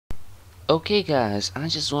Okay guys, I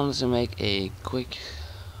just wanted to make a quick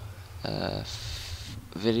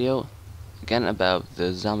video again about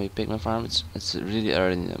the zombie pigman farm. It's really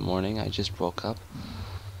early in the morning, I just woke up.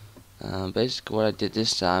 Basically what I did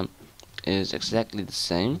this time is exactly the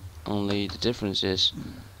same, only the difference is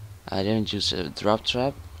I didn't use a drop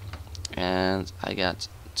trap and I got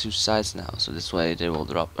two sides now, so this way they will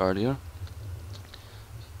drop earlier.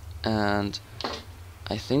 And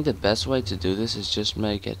I think the best way to do this is just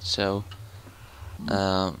make it so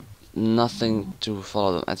nothing to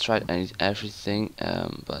follow them. I tried everything,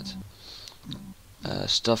 but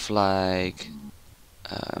stuff like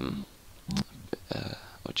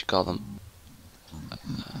what you call them,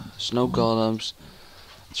 snow golems,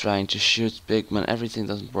 trying to shoot pigmen, everything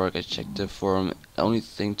doesn't work. I checked the forum. The only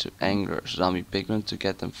thing to anger zombie pigmen to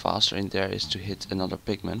get them faster in there is to hit another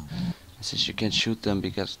pigman. And since you can shoot them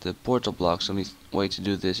because the portal blocks, the only way to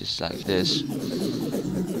do this is like this.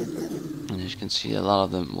 And as you can see, a lot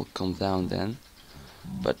of them will come down then.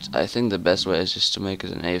 But I think the best way is just to make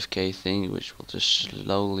it an AFK thing, which will just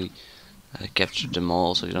slowly capture them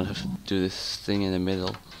all, so you don't have to do this thing in the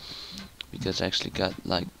middle. Because I actually got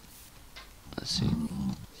like, let's see,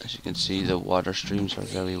 as you can see, the water streams are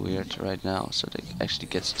very weird right now, so they actually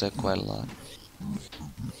get stuck quite a lot.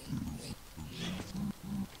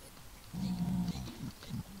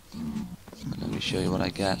 Let me show you what I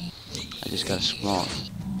got. I just got a small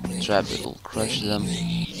trap that will crush them,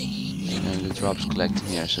 and then the drops collecting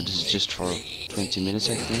here. So this is just for 20 minutes,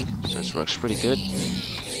 I think. So it works pretty good.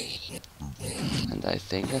 And I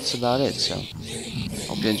think that's about it. So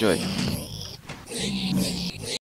hope you enjoyed.